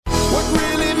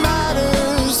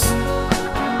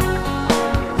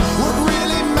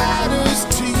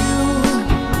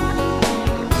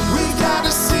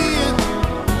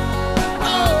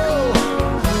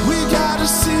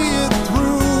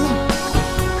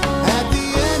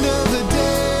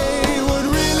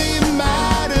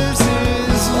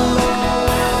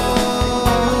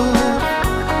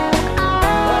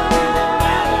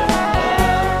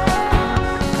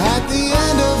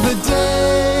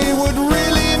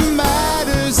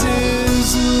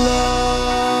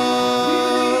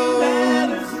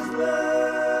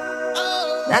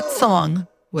That song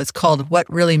was called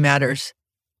What Really Matters,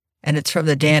 and it's from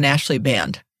the Dan Ashley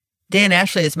Band. Dan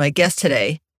Ashley is my guest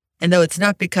today, and though it's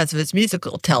not because of his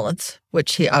musical talents,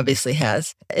 which he obviously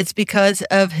has, it's because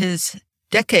of his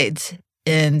decades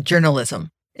in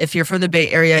journalism. If you're from the Bay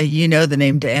Area, you know the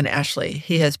name Dan Ashley.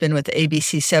 He has been with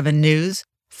ABC 7 News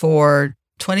for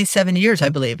 27 years, I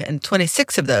believe, and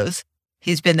 26 of those,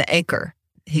 he's been the anchor.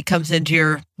 He comes into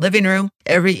your living room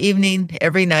every evening,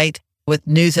 every night with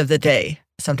news of the day,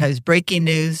 sometimes breaking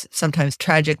news, sometimes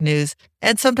tragic news,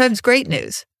 and sometimes great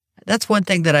news. That's one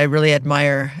thing that I really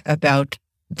admire about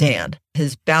Dan,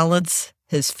 his balance,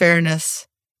 his fairness.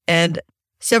 And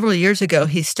several years ago,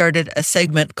 he started a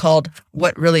segment called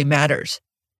What Really Matters.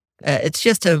 It's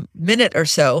just a minute or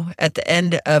so at the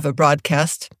end of a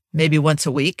broadcast, maybe once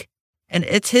a week, and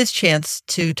it's his chance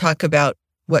to talk about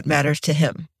what matters to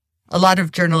him. A lot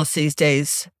of journalists these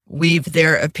days weave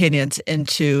their opinions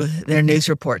into their news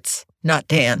reports, not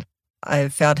Dan.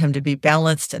 I've found him to be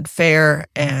balanced and fair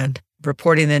and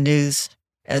reporting the news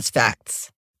as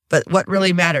facts. But What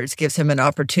Really Matters gives him an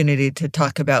opportunity to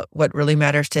talk about what really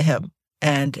matters to him.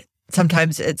 And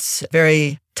sometimes it's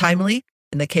very timely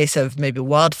in the case of maybe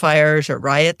wildfires or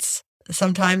riots.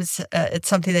 Sometimes it's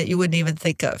something that you wouldn't even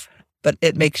think of, but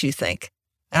it makes you think.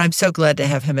 And I'm so glad to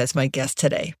have him as my guest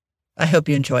today. I hope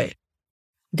you enjoy it.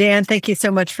 Dan, thank you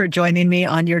so much for joining me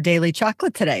on your Daily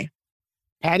Chocolate today.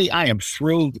 Patty, I am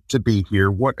thrilled to be here.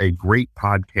 What a great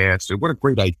podcast and what a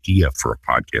great idea for a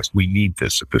podcast. We need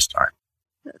this at this time.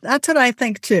 That's what I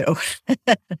think too.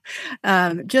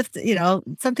 Just,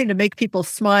 something to make people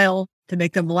smile, to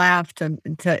make them laugh,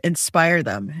 to inspire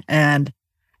them. And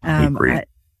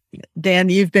Dan,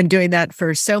 you've been doing that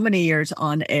for so many years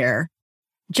on air.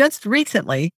 Just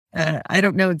recently, I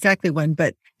don't know exactly when,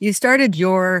 but you started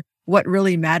your What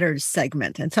Really Matters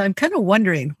segment. And so I'm kind of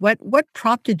wondering, what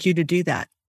prompted you to do that?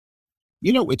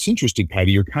 It's interesting,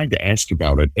 Patty. You're kind of asked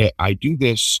about it. I do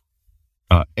this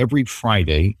every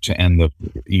Friday to end the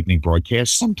evening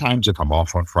broadcast. Sometimes if I'm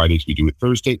off on Fridays, we do it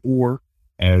Thursday, or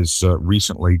as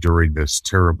recently during this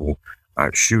terrible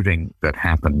shooting that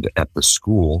happened at the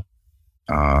school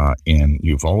in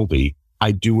Uvalde,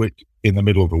 I do it in the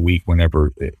middle of the week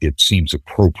whenever it seems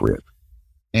appropriate.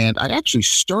 And I actually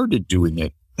started doing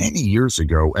it many years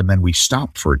ago, and then we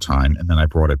stopped for a time, and then I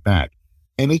brought it back.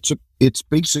 And it's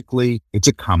basically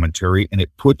a commentary, and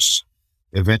it puts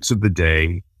events of the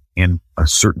day in a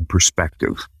certain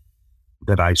perspective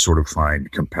that I sort of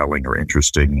find compelling or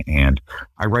interesting. And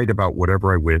I write about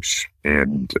whatever I wish,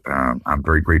 and I'm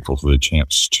very grateful for the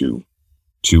chance to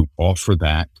offer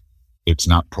that. It's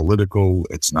not political.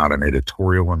 It's not an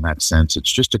editorial in that sense.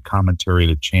 It's just a commentary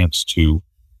and a chance to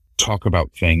talk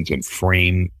about things and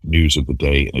frame news of the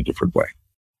day in a different way.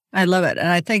 I love it. And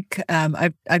I think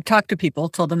I've talked to people,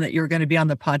 told them that you were going to be on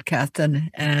the podcast,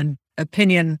 and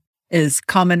opinion is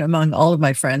common among all of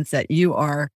my friends that you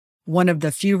are one of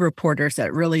the few reporters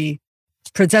that really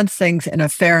presents things in a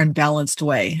fair and balanced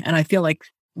way. And I feel like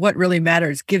What Really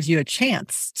Matters gives you a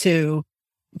chance to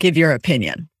give your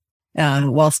opinion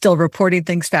while still reporting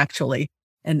things factually.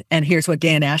 And here's what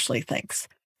Dan Ashley thinks.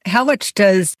 How much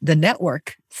does the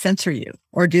network censor you,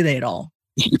 or do they at all?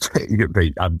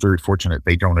 I'm very fortunate.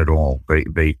 They don't at all.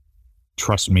 They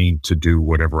trust me to do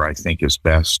whatever I think is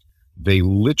best. They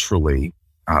literally,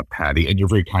 Patty, and you're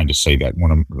very kind to say that.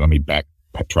 Let me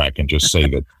backtrack and just say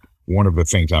that one of the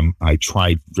things I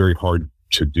tried very hard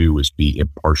to do is be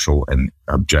impartial and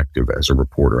objective as a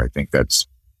reporter. I think that's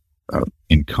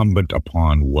incumbent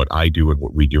upon what I do and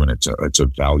what we do, and it's a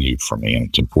value for me, and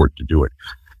it's important to do it.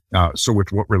 So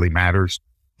with What Really Matters,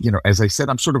 as I said,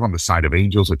 I'm sort of on the side of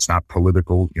angels. It's not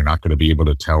political. You're not going to be able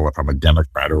to tell if I'm a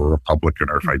Democrat or a Republican,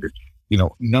 or if I did,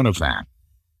 none of that.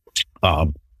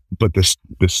 But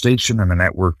the station and the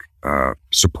network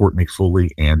support me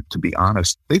fully. And to be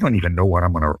honest, they don't even know what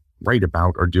I'm going to write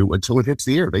about or do until it hits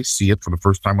the air. They see it for the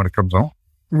first time when it comes on.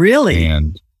 Really?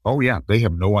 And, oh yeah, they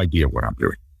have no idea what I'm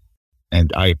doing.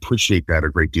 And I appreciate that a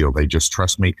great deal. They just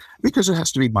trust me because it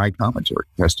has to be my commentary.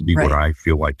 It has to be what I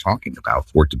feel like talking about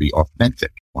for it to be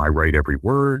authentic. I write every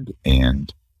word,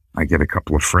 and I get a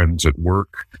couple of friends at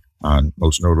work,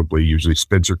 most notably usually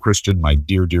Spencer Christian, my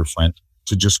dear, dear friend,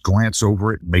 to just glance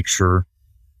over it and make sure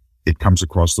it comes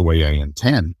across the way I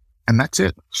intend. And that's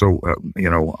it. So,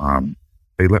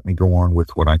 they let me go on with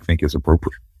what I think is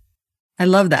appropriate. I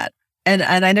love that. And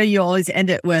I know you always end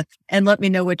it with, and let me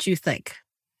know what you think.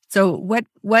 So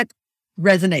what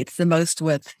resonates the most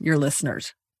with your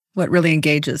listeners? What really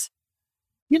engages?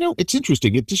 It's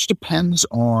interesting. It just depends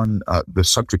on the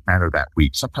subject matter that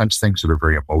week. Sometimes things that are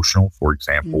very emotional, for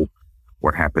example,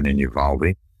 what happened in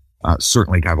Uvalde,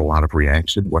 certainly got a lot of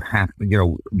reaction. What happened,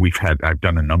 I've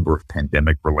done a number of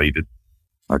pandemic related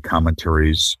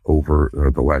commentaries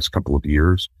over the last couple of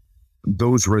years.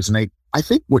 Those resonate. I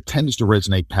think what tends to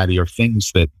resonate, Patty, are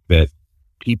things that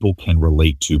people can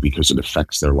relate to because it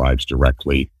affects their lives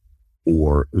directly,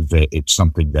 or that it's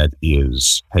something that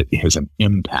has an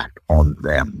impact on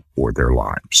them or their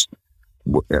lives.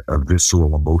 A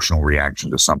visceral emotional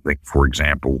reaction to something, for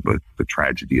example, the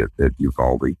tragedy at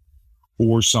Uvalde,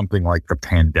 or something like the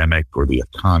pandemic or the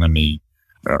economy,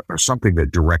 or something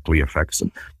that directly affects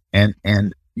them. And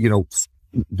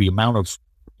the amount of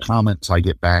comments I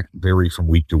get back vary from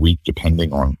week to week,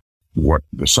 depending on what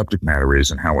the subject matter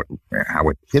is and how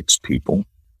it hits people.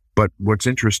 But what's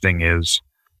interesting is,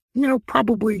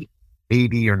 probably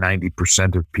 80 or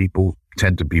 90% of people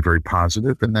tend to be very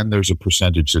positive, and then there's a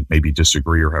percentage that maybe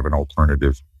disagree or have an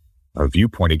alternative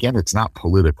viewpoint. Again, it's not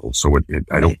political, so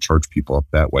I don't charge people up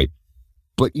that way.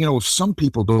 But if some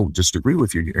people don't disagree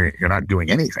with you, you're not doing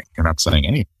anything. You're not saying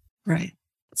anything. Right.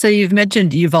 So you've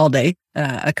mentioned Uvalde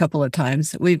a couple of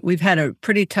times. We've had a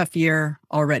pretty tough year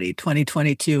already,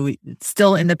 2022,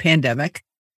 still in the pandemic.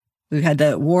 We've had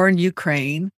the war in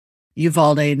Ukraine,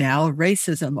 Uvalde now,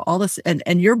 racism, all this,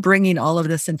 and you're bringing all of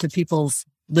this into people's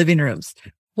living rooms.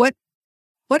 What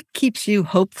keeps you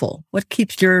hopeful? What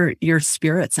keeps your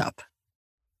spirits up?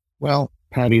 Well,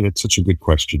 Patty, that's such a good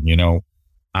question.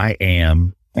 I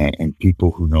am, and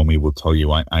people who know me will tell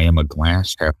you, I am a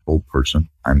glass half full person.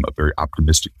 I'm a very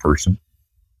optimistic person.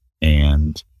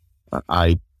 And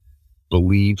I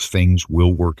believe things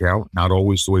will work out, not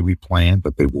always the way we plan,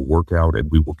 but they will work out, and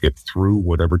we will get through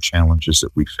whatever challenges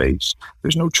that we face.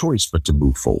 There's no choice but to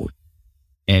move forward.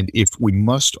 And if we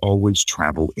must always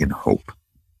travel in hope.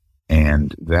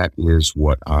 And that is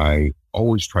what I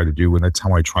always try to do. And that's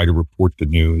how I try to report the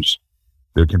news.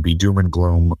 There can be doom and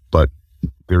gloom, but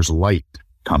there's light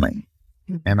coming.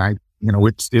 And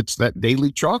it's that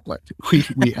daily chocolate.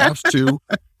 We have to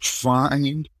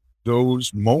find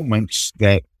those moments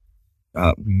that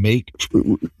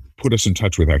put us in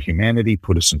touch with our humanity,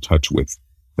 put us in touch with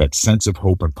that sense of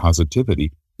hope and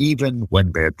positivity, even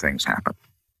when bad things happen.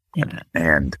 Yeah.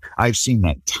 And I've seen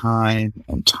that time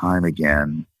and time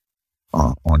again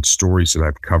on stories that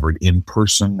I've covered in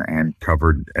person and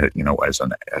covered, as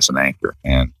an anchor.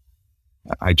 And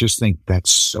I just think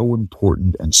that's so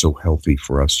important and so healthy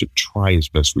for us to try as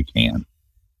best we can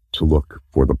to look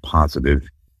for the positive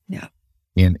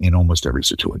in almost every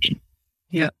situation.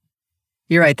 Yeah.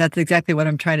 You're right. That's exactly what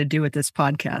I'm trying to do with this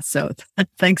podcast. So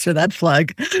thanks for that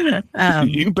plug.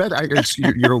 You bet.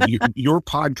 Your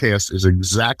podcast is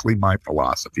exactly my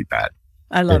philosophy, Pat.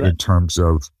 I love it. In terms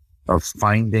of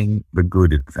finding the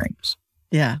good in things.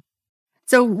 Yeah.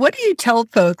 So what do you tell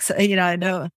folks? I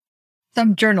know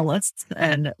some journalists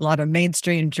and a lot of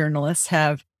mainstream journalists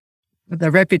have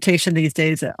the reputation these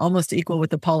days almost equal with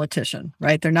the politician,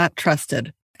 right? They're not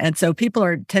trusted. And so people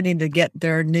are tending to get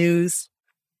their news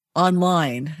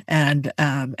online, and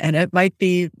it might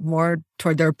be more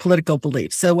toward their political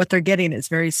beliefs. So what they're getting is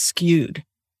very skewed.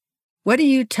 What do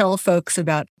you tell folks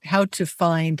about how to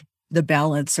find the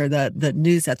balance or the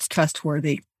news that's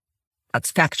trustworthy,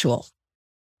 that's factual?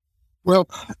 Well,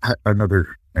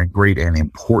 another great and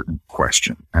important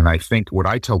question. And I think what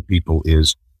I tell people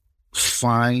is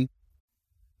find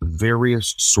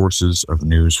various sources of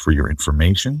news for your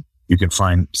information. You can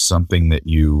find something that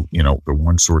the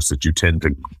one source that you tend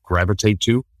to gravitate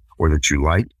to or that you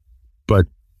like, but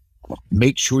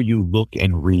make sure you look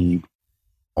and read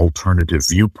alternative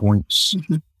viewpoints,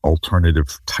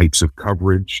 alternative types of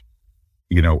coverage.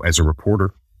 As a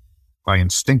reporter, I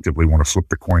instinctively want to flip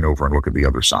the coin over and look at the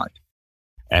other side.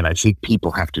 And I think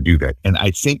people have to do that. And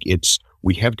I think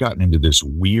we have gotten into this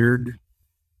weird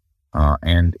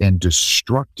and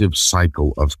destructive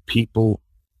cycle of people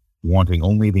wanting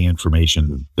only the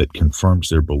information that confirms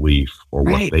their belief or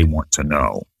what they want to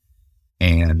know.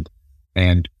 And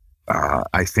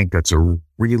I think that's a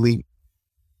really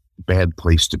bad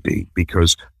place to be,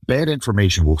 because bad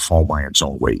information will fall by its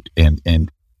own weight. And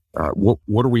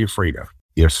what are we afraid of?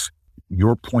 If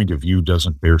your point of view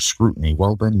doesn't bear scrutiny,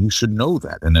 well, then you should know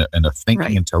that. And a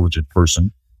thinking, intelligent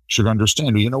person should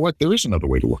understand, you know what, there is another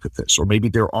way to look at this. Or maybe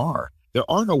there are no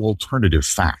alternative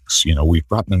facts.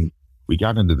 We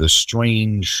got into this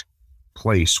strange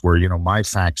place where, my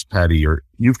facts, Patty,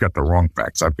 you've got the wrong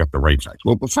facts. I've got the right facts.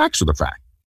 Well, the facts are the facts.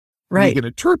 Right. You can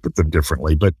interpret them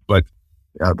differently, but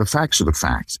the facts are the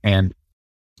facts. And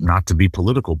not to be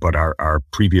political, but our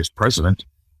previous president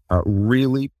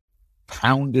really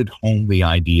pounded home the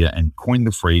idea and coined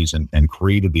the phrase and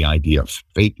created the idea of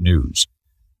fake news.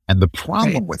 And the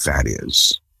problem with that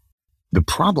is The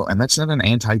problem, and that's not an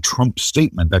anti-Trump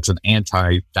statement, that's an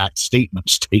anti-that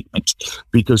statement,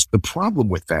 because the problem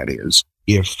with that is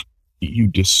if you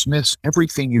dismiss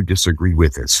everything you disagree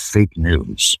with as fake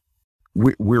news,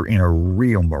 we're in a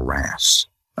real morass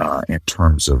in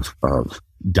terms of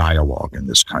dialogue in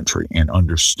this country and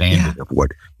understanding of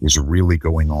what is really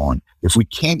going on. If we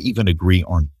can't even agree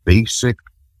on basic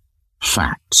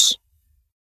facts,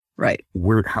 right?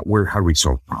 How do we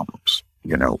solve problems?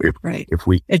 If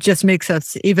we, it just makes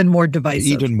us even more divisive,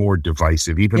 even more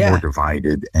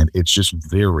divided, and it's just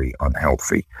very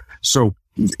unhealthy. So,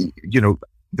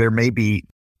 there may be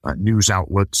news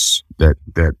outlets that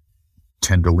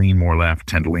tend to lean more left,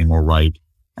 tend to lean more right.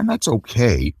 And that's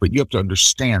okay, but you have to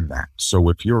understand that. So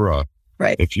if you're a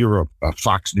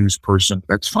Fox News person,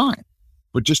 that's fine.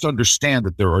 But just understand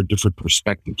that there are different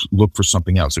perspectives. Look for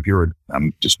something else. If you're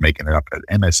I'm just making it up,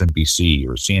 an MSNBC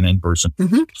or a CNN person,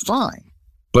 fine.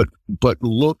 But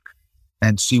look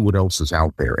and see what else is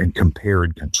out there and compare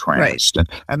and contrast. Right.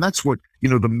 And that's what,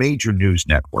 the major news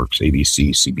networks, ABC,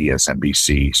 CBS,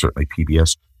 NBC, certainly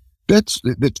PBS,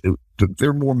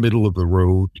 they're more middle of the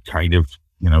road kind of,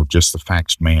 just the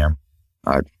facts, ma'am,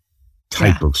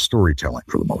 type of storytelling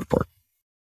for the most part.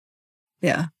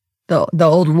 Yeah. The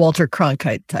old Walter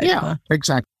Cronkite type. Yeah, huh?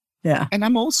 Exactly. Yeah. And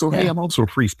I'm also, I'm also a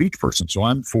free speech person. So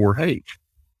I'm for,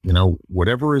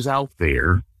 whatever is out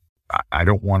there, I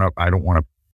don't want to,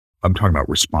 I'm talking about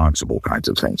responsible kinds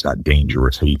of things, not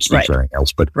dangerous hate speech or anything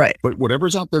else, but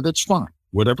whatever's out there, that's fine.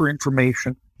 Whatever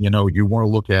information, you want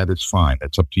to look at, it's fine.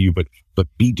 It's up to you, but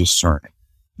be discerning.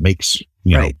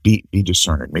 Be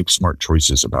discerning, make smart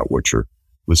choices about what you're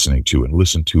listening to and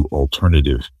listen to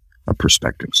alternative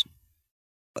perspectives.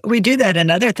 We do that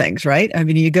in other things, right? I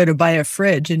mean, you go to buy a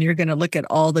fridge and you're going to look at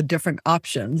all the different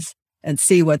options and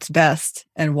see what's best.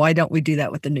 And why don't we do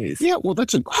that with the news? Yeah, well,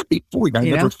 that's a great point. I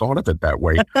never thought of it that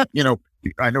way.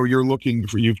 I know you're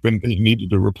you needed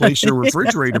to replace your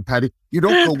refrigerator, Patty. You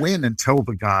don't go in and tell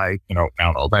the guy, no,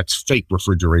 that's fake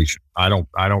refrigeration. I don't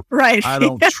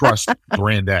trust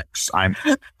brand X. I'm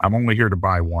only here to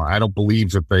buy one. I don't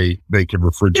believe that they can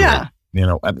refrigerate.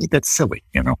 Yeah. That's silly.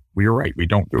 You're right. We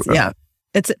don't do that. Yeah.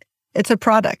 It's a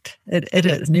product. It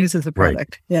is. News is a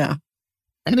product. Right. Yeah.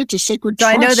 And it's a sacred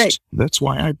trust. I know that's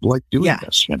why I like doing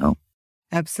this,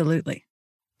 Absolutely.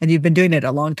 And you've been doing it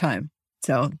a long time.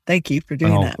 So thank you for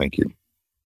doing that. Thank you.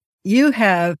 You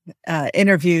have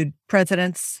interviewed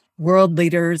presidents, world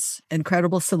leaders,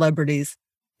 incredible celebrities.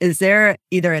 Is there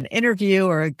either an interview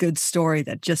or a good story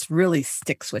that just really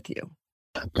sticks with you?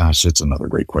 Gosh, that's another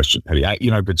great question, Patty.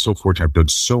 I've been so fortunate. I've done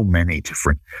so many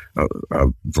different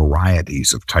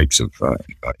varieties of types of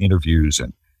interviews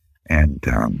and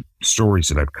stories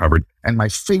that I've covered. And my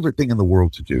favorite thing in the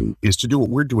world to do is to do what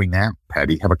we're doing now,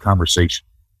 Patty, have a conversation.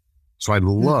 So I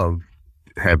love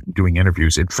doing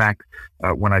interviews. In fact,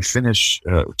 when I finish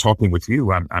talking with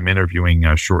you, I'm interviewing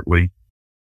shortly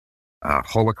a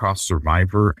Holocaust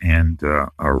survivor and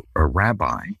a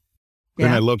rabbi. Yeah.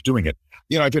 And I love doing it.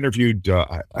 I've interviewed,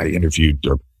 I interviewed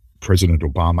President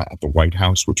Obama at the White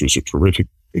House, which was a terrific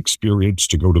experience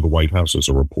to go to the White House as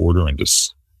a reporter and to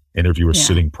interview a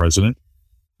sitting president.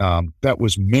 That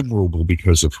was memorable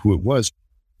because of who it was.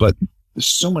 But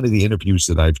so many of the interviews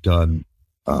that I've done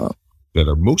that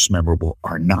are most memorable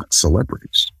are not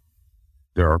celebrities.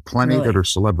 There are plenty that are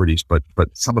celebrities, but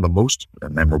some of the most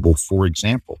memorable, for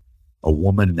example, a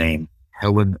woman named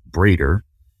Helen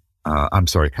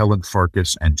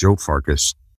Farkas and Joe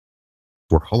Farkas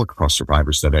were Holocaust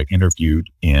survivors that I interviewed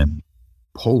in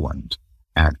Poland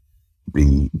at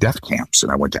the death camps.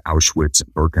 And I went to Auschwitz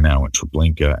and Birkenau and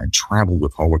Treblinka and traveled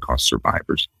with Holocaust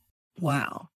survivors.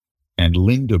 Wow. And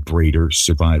Linda Brader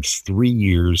survived 3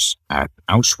 years at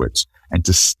Auschwitz. And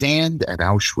to stand at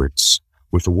Auschwitz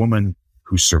with a woman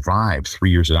who survived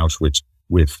 3 years at Auschwitz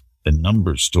with the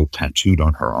numbers still tattooed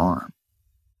on her arm,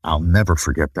 I'll never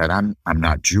forget that. I'm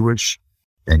not Jewish,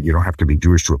 and you don't have to be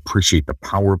Jewish to appreciate the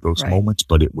power of those moments,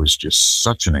 but it was just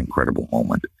such an incredible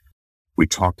moment. We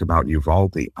talked about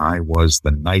Uvalde. I was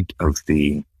the night of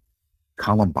the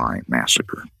Columbine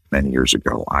massacre many years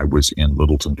ago. I was in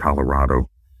Littleton, Colorado.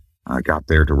 I got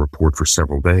there to report for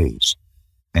several days.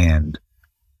 And,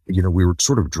 we were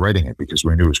sort of dreading it because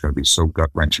we knew it was going to be so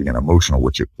gut-wrenching and emotional,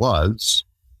 which it was,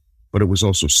 but it was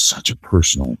also such a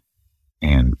personal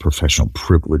and professional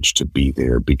privilege to be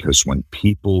there, because when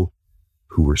people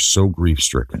who were so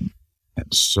grief-stricken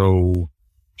and so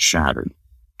shattered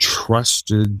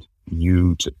trusted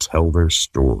you to tell their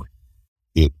story,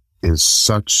 it is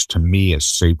such, to me, a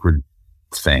sacred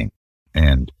thing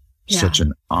and such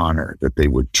an honor that they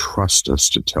would trust us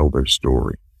to tell their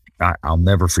story. I'll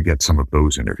never forget some of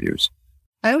those interviews.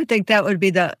 I would think that would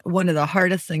be one of the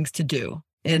hardest things to do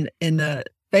in the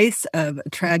face of a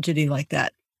tragedy like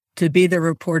that, to be the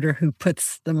reporter who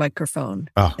puts the microphone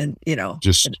and,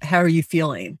 just and how are you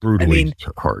feeling? brutally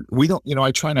hard. We don't,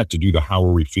 I try not to do the how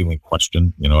are we feeling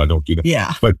question. I don't do that.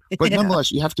 Yeah. But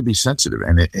nonetheless, you have to be sensitive,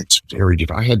 and it's very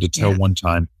difficult. I had to tell one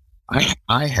time,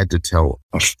 I had to tell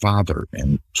a father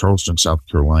in Charleston, South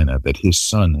Carolina, that his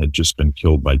son had just been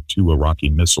killed by 2 Iraqi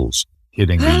missiles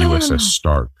hitting the USS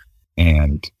Stark.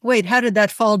 And wait, how did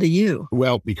that fall to you?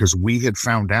 Well, because we had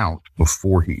found out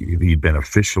before he'd been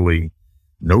officially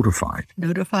notified.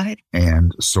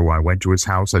 And so I went to his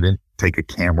house. I didn't take a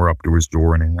camera up to his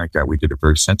door or anything like that. We did it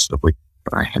very sensitively,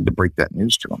 but I had to break that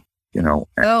news to him,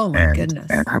 Oh my goodness.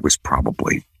 And I was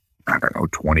probably,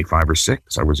 25 or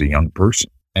 6. I was a young person.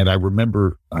 And I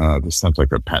remember, this sounds like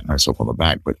I'm patting myself on the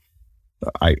back, but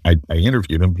I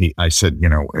interviewed him. I said,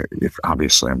 if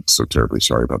obviously I'm so terribly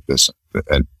sorry about this,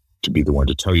 and to be the one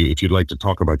to tell you, if you'd like to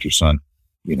talk about your son,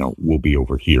 we'll be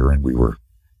over here. And we were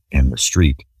in the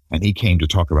street, and he came to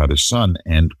talk about his son.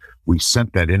 And we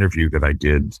sent that interview that I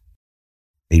did.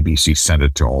 ABC sent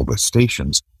it to all the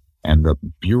stations, and the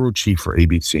bureau chief for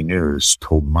ABC News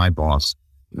told my boss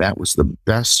that was the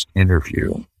best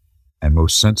interview and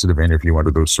most sensitive interview under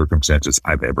those circumstances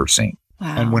I've ever seen.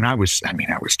 Wow. And when I was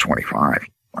 25,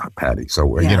 Patty.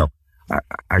 So,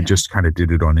 I just kind of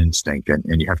did it on instinct, and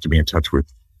you have to be in touch with,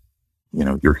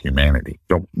 your humanity.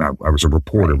 I was a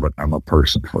reporter, but I'm a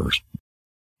person first.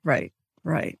 Right.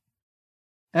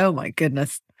 Oh my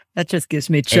goodness. That just gives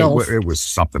me chills. It was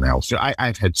something else.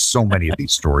 I've had so many of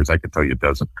these stories. I could tell you a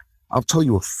dozen. I'll tell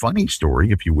you a funny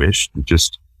story if you wish.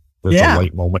 Just a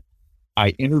light moment. I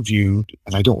interviewed,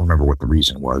 and I don't remember what the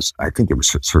reason was. I think it was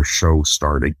her show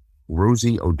starting,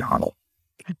 Rosie O'Donnell.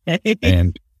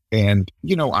 and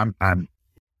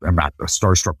I'm not a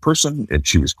starstruck person, and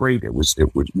she was great.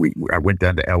 I went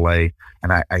down to LA,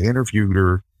 and I interviewed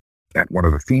her at one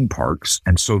of the theme parks.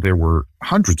 And so there were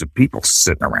hundreds of people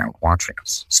sitting around watching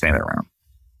us, standing around.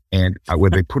 And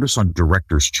when they put us on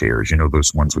director's chairs,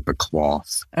 those ones with the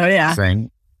cloth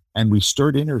thing. And I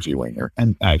started interviewing her,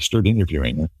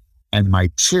 and my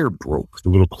chair broke. The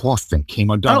little cloth thing came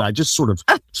undone. I just sort of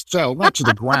fell, not to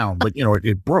the ground, but,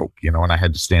 it broke, and I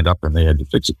had to stand up and they had to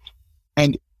fix it.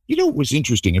 And, it was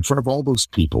interesting. In front of all those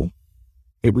people,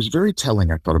 it was very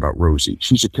telling, I thought, about Rosie.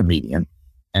 She's a comedian.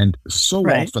 And so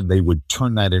often they would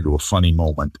turn that into a funny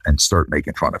moment and start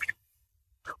making fun of you,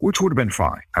 which would have been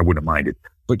fine. I wouldn't have minded.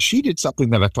 But she did something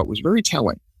that I thought was very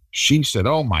telling. She said,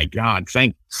 "Oh my God,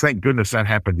 thank goodness that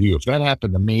happened to you. If that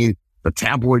happened to me, the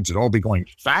tabloids would all be going,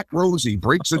 Fat Rosie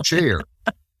breaks a chair."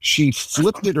 She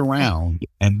flipped it around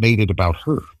and made it about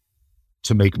her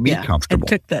to make me comfortable.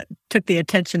 And took the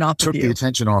attention off of you. Took the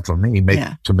attention off of me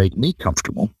to make me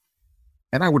comfortable.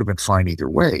 And I would have been fine either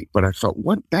way. But I felt,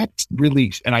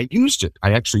 and I used it.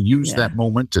 I actually used that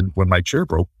moment when my chair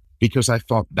broke, because I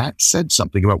thought that said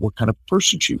something about what kind of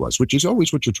person she was, which is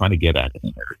always what you're trying to get at in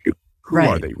an interview. Who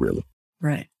are they really?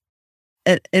 Right.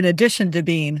 In addition to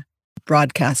being a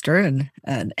broadcaster and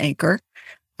an anchor,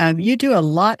 you do a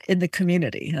lot in the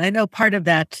community. And I know part of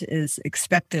that is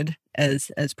expected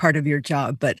as part of your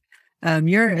job, but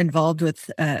you're involved with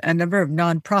a number of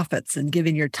nonprofits and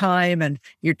giving your time and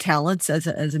your talents as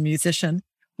a musician.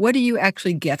 What do you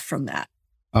actually get from that?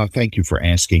 Thank you for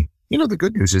asking. The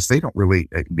good news is they don't really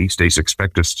these days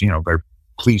expect us, they're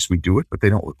pleased we do it, but they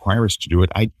don't require us to do it.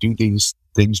 I do these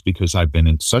things because I've been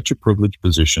in such a privileged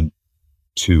position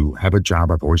to have a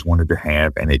job I've always wanted to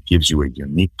have, and it gives you a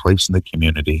unique place in the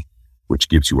community, which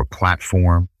gives you a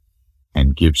platform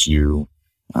and gives you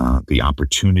the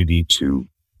opportunity to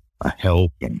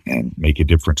help and make a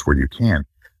difference where you can.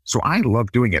 So I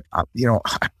love doing it.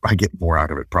 I get more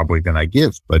out of it probably than I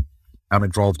give, but I'm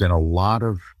involved in a lot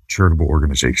of charitable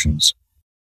organizations.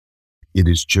 It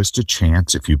is just a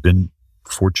chance, if you've been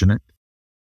fortunate,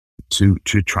 to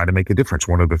try to make a difference.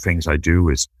 One of the things I do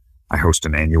is I host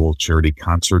an annual charity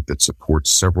concert that supports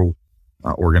several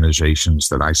organizations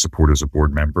that I support as a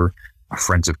board member.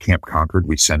 Friends of Camp Concord,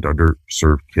 we send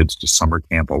underserved kids to summer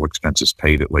camp, all expenses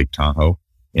paid at Lake Tahoe.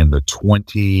 In the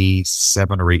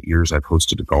 27 or 8 years I've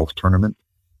hosted a golf tournament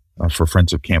for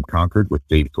Friends of Camp Concord with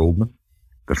Dave Goldman,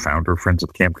 the founder of Friends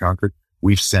of Camp Concord.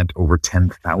 We've sent over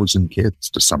 10,000 kids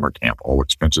to summer camp, all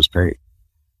expenses paid.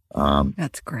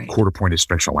 That's great. Quarter Point is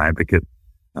Special Advocate,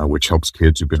 which helps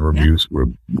kids who've been removed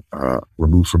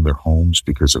from their homes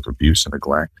because of abuse and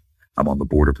neglect. I'm on the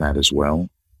board of that as well.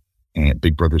 And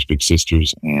Big Brothers Big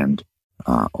Sisters, and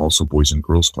also Boys and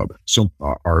Girls Club. So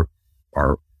our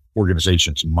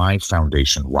organizations, my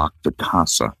foundation, Rock the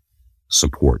Casa,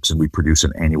 supports, and we produce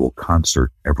an annual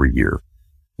concert every year,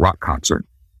 rock concert.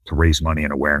 to raise money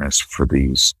and awareness for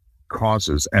these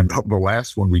causes. And the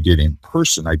last one we did in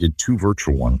person, I did 2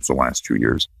 virtual ones the last 2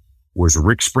 years, was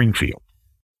Rick Springfield.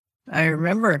 I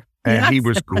remember. And Yes. he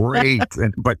was great.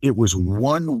 But it was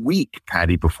 1 week,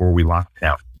 Patty, before we locked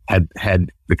down.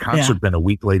 Had the concert been a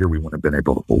week later, we wouldn't have been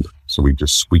able to hold it. So we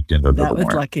just squeaked into the That was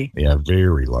wire. lucky. Yeah,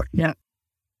 very lucky. Yeah.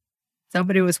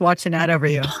 Somebody was watching out over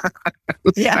you.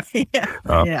 Yeah.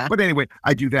 Yeah. But anyway,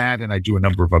 I do that and I do a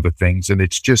number of other things. And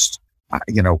it's just,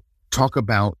 talk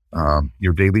about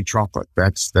your daily chocolate.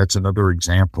 That's another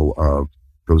example of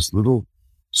those little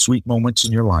sweet moments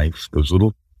in your life, those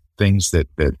little things that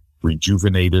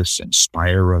rejuvenate us,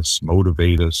 inspire us,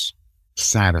 motivate us,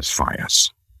 satisfy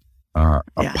us. A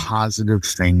positive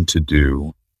thing to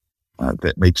do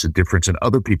that makes a difference in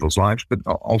other people's lives, but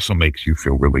also makes you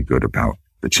feel really good about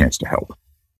the chance to help.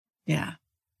 Yeah.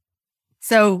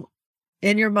 So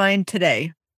in your mind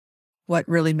today, what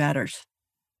really matters?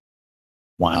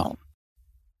 Wow.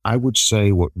 I would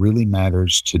say what really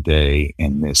matters today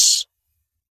in this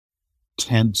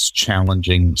tense,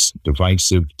 challenging,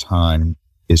 divisive time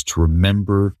is to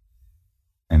remember,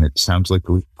 and it sounds like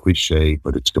a cliche,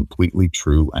 but it's completely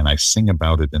true. And I sing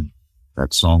about it in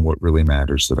that song, What Really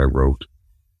Matters, that I wrote.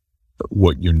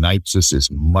 What unites us is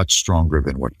much stronger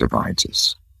than what divides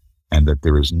us. And that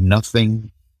there is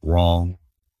nothing wrong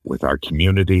with our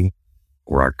community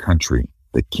or our country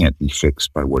that can't be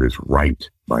fixed by what is right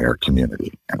by our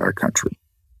community and our country.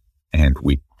 And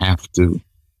we have to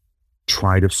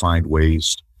try to find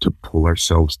ways to pull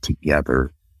ourselves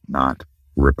together, not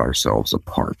rip ourselves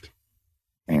apart.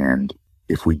 And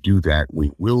if we do that,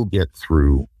 we will get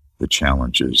through the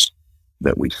challenges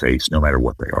that we face, no matter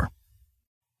what they are.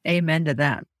 Amen to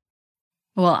that.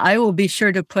 Well, I will be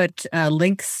sure to put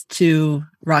links to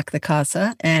Rock the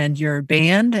Casa and your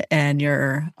band and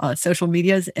your social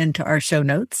medias into our show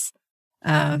notes.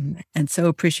 And so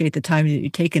appreciate the time that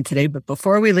you've taken today. But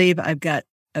before we leave, I've got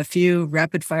a few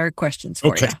rapid fire questions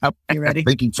for you. You ready?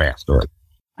 Thinking fast. All right.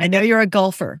 I know you're a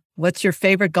golfer. What's your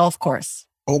favorite golf course?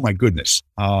 Oh, my goodness.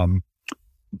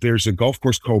 There's a golf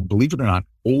course called, believe it or not,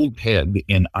 Old Head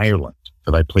in Ireland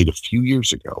that I played a few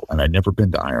years ago, and I'd never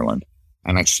been to Ireland.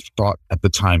 And I thought at the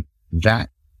time, that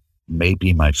may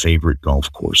be my favorite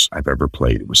golf course I've ever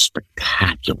played. It was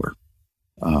spectacular.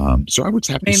 So I would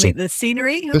have to say Mainly the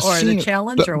scenery the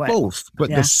challenge or what? Both, but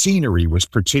the scenery was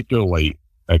particularly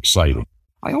exciting.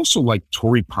 I also like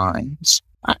Torrey Pines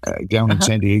down in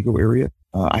San Diego area.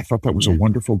 I thought that was a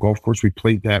wonderful golf course. We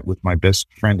played that with my best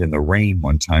friend in the rain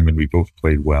one time, and we both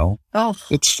played well. Oh,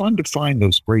 it's fun to find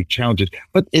those great challenges,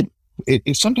 but it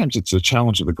sometimes it's a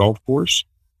challenge of the golf course,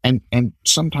 and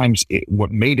sometimes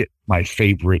what made it my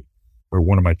favorite or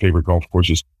one of my favorite golf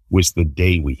courses was the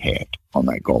day we had on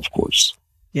that golf course.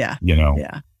 Yeah,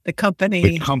 the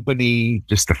company,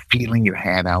 just the feeling you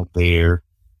had out there.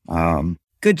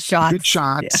 Good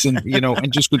shots, and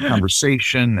and just good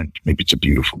conversation, and maybe it's a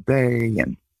beautiful day.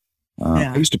 And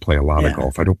I used to play a lot of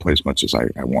golf. I don't play as much as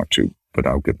I want to, but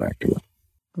I'll get back to it.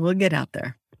 We'll get out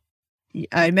there.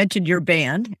 I mentioned your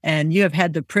band, and you have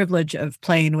had the privilege of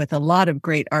playing with a lot of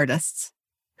great artists.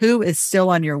 Who is still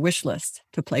on your wish list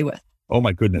to play with? Oh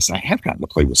my goodness, I have gotten to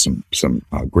play with some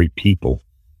great people.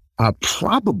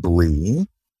 Probably,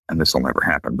 and this will never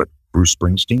happen, but Bruce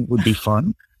Springsteen would be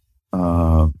fun.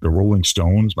 The Rolling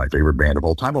Stones, my favorite band of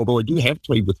all time, although I do have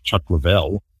played with Chuck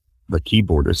Leavell, the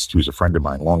keyboardist, who's a friend of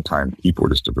mine, longtime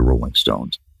keyboardist of the Rolling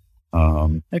Stones.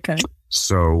 Okay.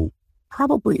 So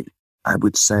probably I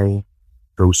would say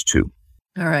those two.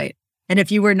 All right. And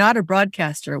if you were not a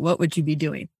broadcaster, what would you be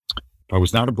doing? If I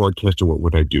was not a broadcaster, what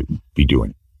would I be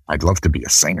doing? I'd love to be a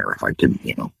singer if I could,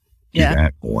 do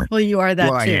that more. Well, you are that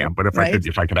too. Well, I am, but if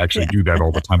I could actually do that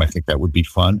all the time, I think that would be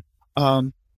fun.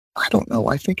 I don't know.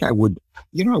 I think I would,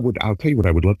 I'll tell you what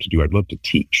I would love to do. I'd love to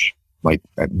teach, like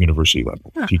at university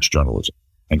level, teach journalism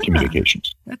and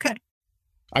communications. Okay.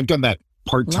 I've done that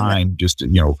part-time, just,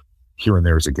 here and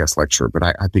there as a guest lecturer, but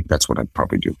I think that's what I'd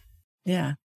probably do.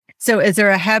 Yeah. So is there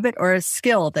a habit or a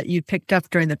skill that you picked up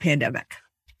during the pandemic?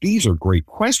 These are great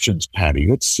questions, Patty.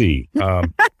 Let's see.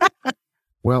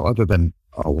 Well, other than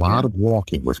a lot of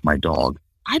walking with my dog,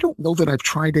 I don't know that I've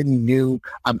tried any new.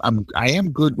 I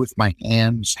am good with my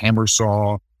hands, hammer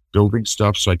saw, building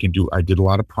stuff. So I did a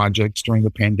lot of projects during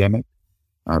the pandemic.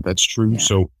 That's true. Yeah.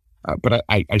 So, but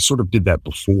I sort of did that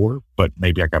before, but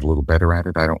maybe I got a little better at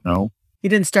it. I don't know. You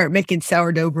didn't start making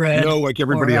sourdough bread. No, like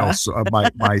everybody else.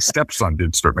 My stepson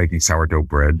did start making sourdough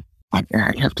bread. I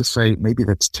have to say, maybe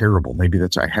that's terrible.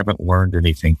 I haven't learned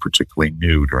anything particularly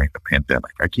new during the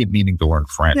pandemic. I keep meaning to learn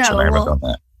French, and I haven't done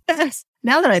that.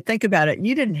 Now that I think about it,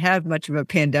 you didn't have much of a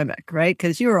pandemic, right?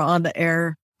 Because you were on the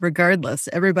air regardless.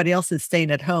 Everybody else is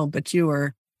staying at home, but you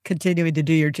are continuing to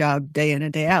do your job day in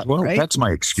and day out, Well, right? that's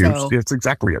my excuse. So, That's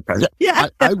exactly it. yeah.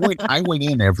 I went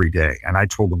in every day, and I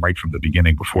told them right from the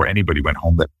beginning, before anybody went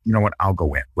home, that, you know what, I'll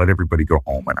go in. Let everybody go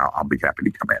home, and I'll be happy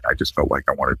to come in. I just felt like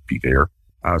I wanted to be there.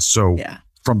 So Yeah.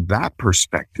 from that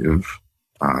perspective,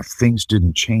 things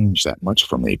didn't change that much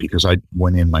for me because I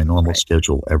went in my normal Right.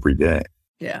 schedule every day.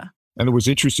 Yeah. And it was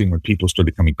interesting when people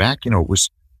started coming back. It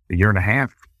was a year and a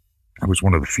half. I was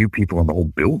one of the few people in the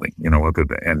whole building, other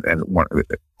than,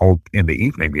 all in the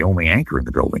evening, the only anchor in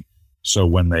the building. So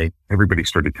when everybody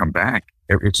started to come back,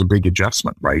 it's a big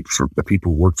adjustment, right? For the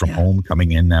people who work from home,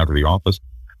 coming in now to the office.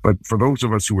 But for those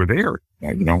of us who were there,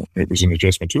 it was an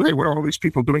adjustment too. Hey, what are all these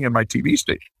people doing in my TV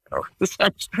station?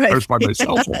 I was by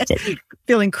myself.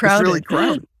 Feeling crowded. It's really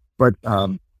crowded. But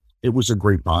it was a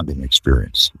great bonding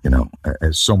experience,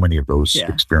 as so many of those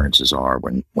experiences are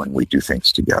when we do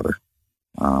things together.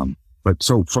 But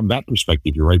so from that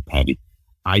perspective, you're right, Patty.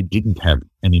 I didn't have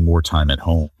any more time at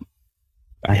home.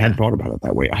 I hadn't thought about it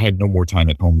that way. I had no more time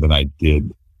at home than I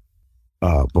did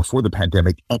before the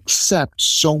pandemic, except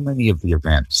so many of the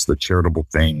events, the charitable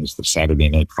things, the Saturday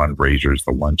night fundraisers,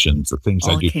 the luncheons, the things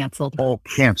I did, all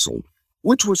canceled,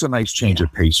 which was a nice change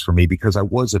of pace for me because I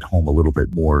was at home a little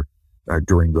bit more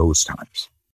during those times.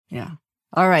 Yeah.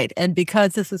 All right. And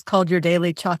because this is called your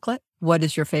daily chocolate, what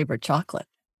is your favorite chocolate?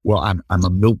 Well, I'm a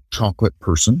milk chocolate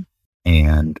person,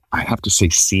 and I have to say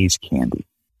See's candy.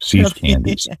 See's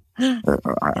candies.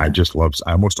 I just love.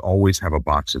 I almost always have a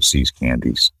box of See's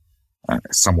candies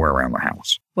somewhere around the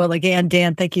house. Well, again,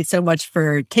 Dan, thank you so much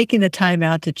for taking the time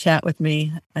out to chat with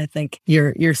me. I think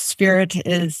your spirit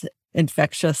is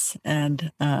infectious,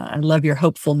 and I love your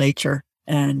hopeful nature,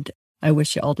 and I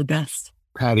wish you all the best.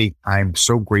 Patty, I'm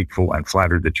so grateful and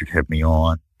flattered that you'd have me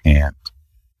on, and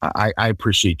I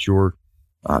appreciate your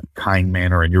kind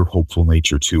manner and your hopeful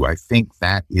nature too. I think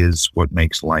that is what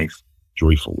makes life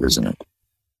joyful, isn't it?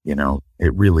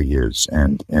 It really is.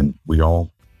 And we all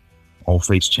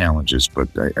face challenges, but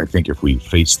I think if we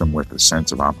face them with a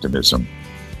sense of optimism,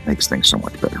 it makes things so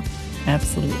much better.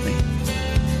 Absolutely.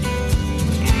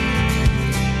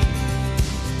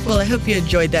 Well, I hope you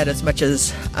enjoyed that as much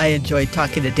as I enjoyed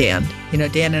talking to Dan.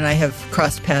 Dan and I have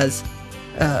crossed paths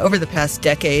over the past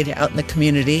decade out in the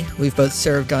community. We've both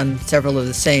served on several of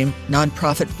the same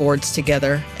nonprofit boards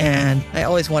together, and I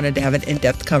always wanted to have an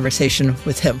in-depth conversation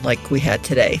with him like we had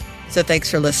today. So thanks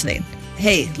for listening.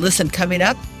 Hey, listen, coming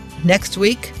up next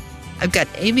week, I've got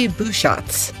Amy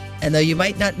Buschatz, and though you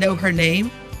might not know her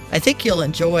name, I think you'll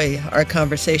enjoy our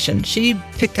conversation. She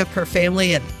picked up her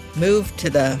family and moved to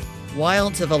the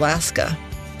wilds of Alaska,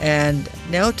 and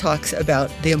now talks about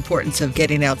the importance of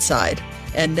getting outside.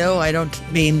 And no, I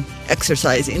don't mean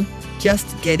exercising,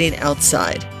 just getting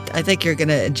outside. I think you're going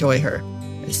to enjoy her.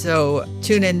 So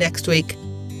tune in next week.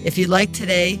 If you like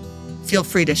today, feel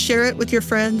free to share it with your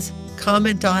friends,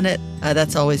 comment on it.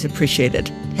 That's always appreciated.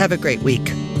 Have a great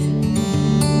week.